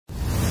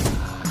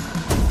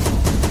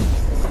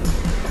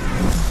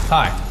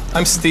Hi,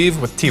 I'm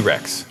Steve with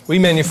T-Rex. We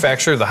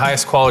manufacture the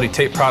highest quality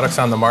tape products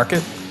on the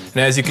market, and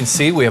as you can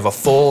see, we have a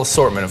full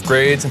assortment of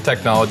grades and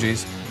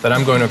technologies that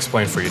I'm going to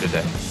explain for you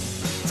today.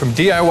 From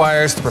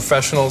DIYers to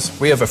professionals,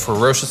 we have a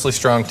ferociously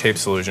strong tape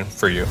solution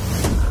for you.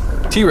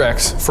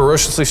 T-Rex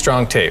Ferociously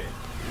Strong Tape.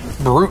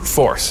 Brute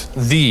Force,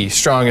 the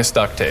strongest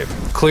duct tape.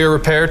 Clear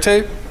repair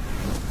tape,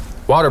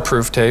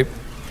 waterproof tape,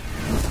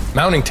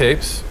 mounting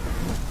tapes,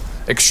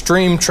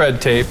 extreme tread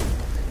tape,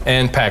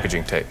 and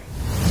packaging tape.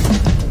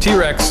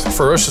 T-Rex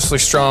Ferociously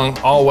Strong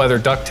All-Weather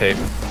Duct Tape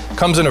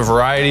comes in a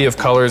variety of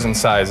colors and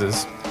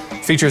sizes,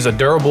 features a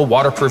durable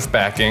waterproof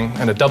backing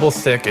and a double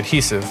thick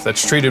adhesive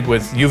that's treated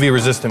with UV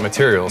resistant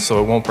materials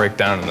so it won't break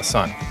down in the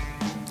sun.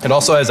 It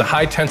also has a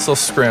high tensile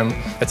scrim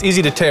that's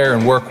easy to tear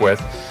and work with,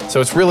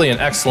 so it's really an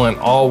excellent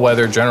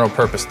all-weather general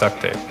purpose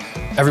duct tape.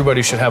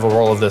 Everybody should have a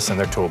roll of this in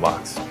their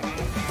toolbox.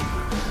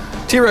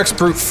 T-Rex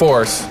Brute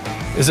Force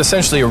is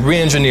essentially a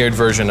re-engineered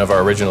version of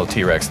our original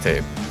T-Rex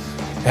tape.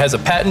 It has a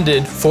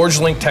patented forged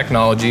link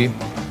technology,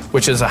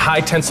 which is a high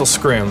tensile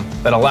scrim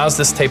that allows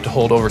this tape to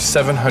hold over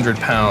 700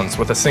 pounds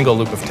with a single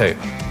loop of tape.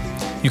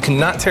 You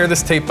cannot tear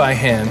this tape by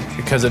hand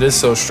because it is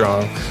so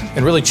strong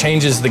and really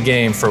changes the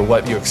game for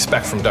what you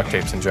expect from duct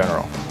tapes in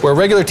general. Where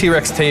regular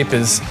T-Rex tape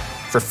is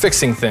for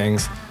fixing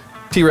things,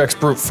 T-Rex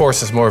Brute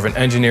Force is more of an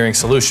engineering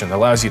solution that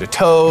allows you to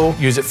tow,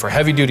 use it for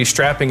heavy-duty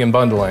strapping and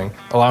bundling,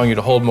 allowing you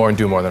to hold more and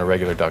do more than a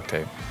regular duct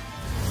tape.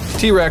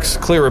 T-Rex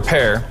Clear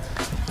Repair,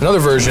 another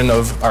version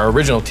of our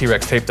original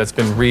T-Rex tape that's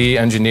been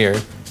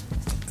re-engineered,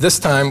 this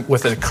time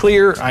with a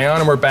clear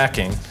ionomer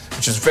backing,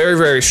 which is very,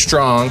 very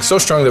strong, so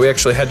strong that we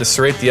actually had to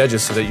serrate the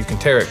edges so that you can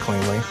tear it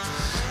cleanly.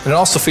 And it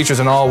also features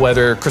an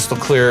all-weather crystal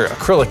clear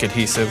acrylic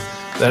adhesive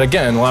that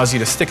again allows you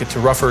to stick it to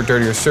rougher,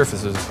 dirtier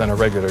surfaces than a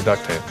regular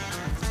duct tape.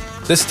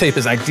 This tape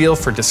is ideal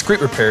for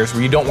discrete repairs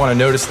where you don't want to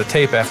notice the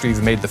tape after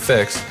you've made the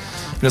fix,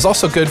 and is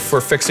also good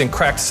for fixing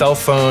cracked cell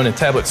phone and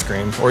tablet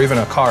screens or even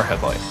a car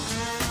headlight.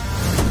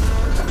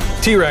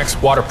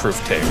 T-Rex Waterproof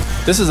Tape.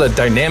 This is a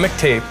dynamic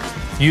tape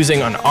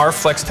using an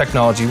R-Flex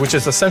technology, which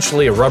is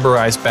essentially a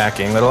rubberized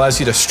backing that allows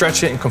you to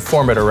stretch it and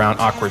conform it around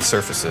awkward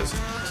surfaces. It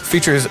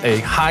features a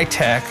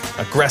high-tech,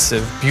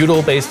 aggressive,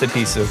 butyl-based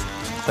adhesive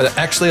that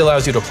actually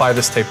allows you to apply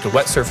this tape to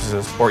wet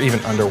surfaces or even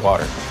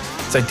underwater.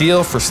 It's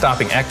ideal for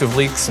stopping active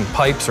leaks in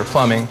pipes or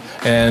plumbing,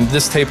 and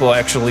this tape will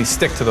actually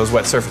stick to those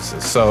wet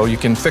surfaces. So you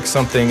can fix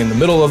something in the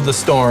middle of the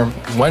storm,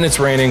 when it's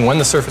raining, when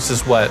the surface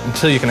is wet,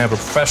 until you can have a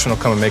professional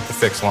come and make the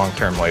fix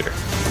long-term later.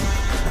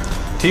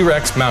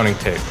 T-Rex Mounting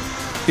Tape.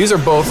 These are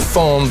both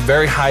foam,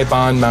 very high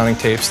bond mounting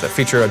tapes that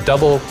feature a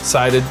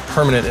double-sided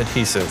permanent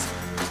adhesive.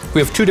 We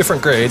have two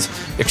different grades,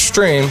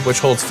 Extreme, which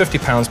holds 50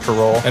 pounds per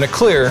roll, and a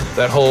Clear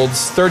that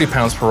holds 30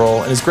 pounds per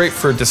roll and is great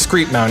for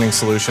discrete mounting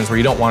solutions where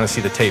you don't want to see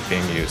the tape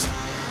being used.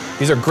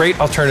 These are great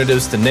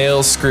alternatives to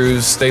nails,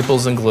 screws,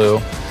 staples, and glue.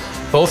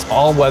 Both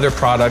all-weather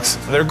products.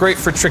 They're great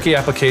for tricky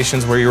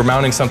applications where you're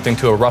mounting something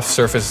to a rough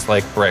surface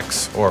like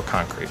bricks or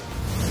concrete.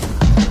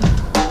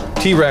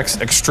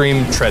 T-Rex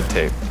Extreme Tread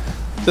Tape.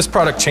 This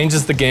product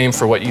changes the game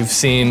for what you've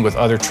seen with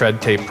other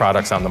tread tape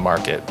products on the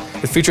market.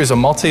 It features a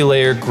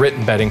multi-layer grit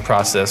embedding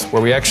process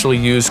where we actually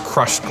use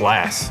crushed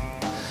glass.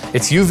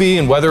 It's UV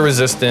and weather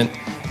resistant,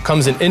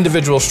 comes in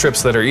individual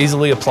strips that are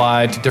easily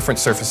applied to different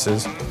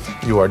surfaces.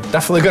 You are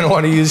definitely going to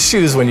want to use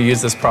shoes when you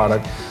use this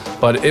product,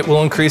 but it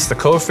will increase the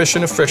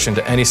coefficient of friction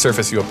to any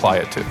surface you apply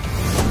it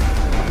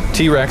to.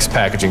 T-Rex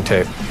Packaging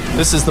Tape.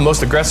 This is the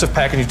most aggressive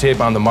packaging tape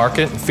on the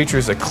market and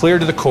features a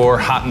clear-to-the-core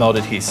hot melt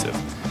adhesive.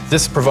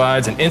 This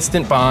provides an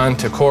instant bond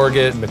to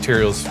corrugate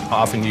materials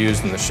often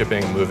used in the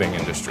shipping and moving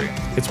industry.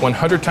 It's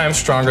 100 times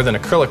stronger than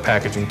acrylic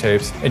packaging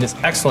tapes and is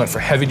excellent for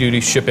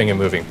heavy-duty shipping and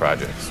moving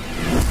projects.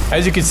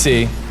 As you can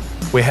see,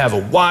 we have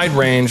a wide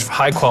range of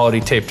high-quality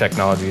tape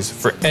technologies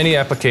for any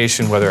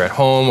application, whether at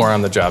home or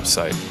on the job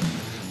site.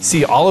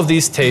 See all of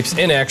these tapes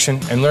in action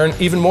and learn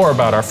even more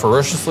about our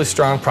ferociously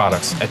strong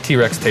products at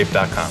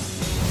trextape.com.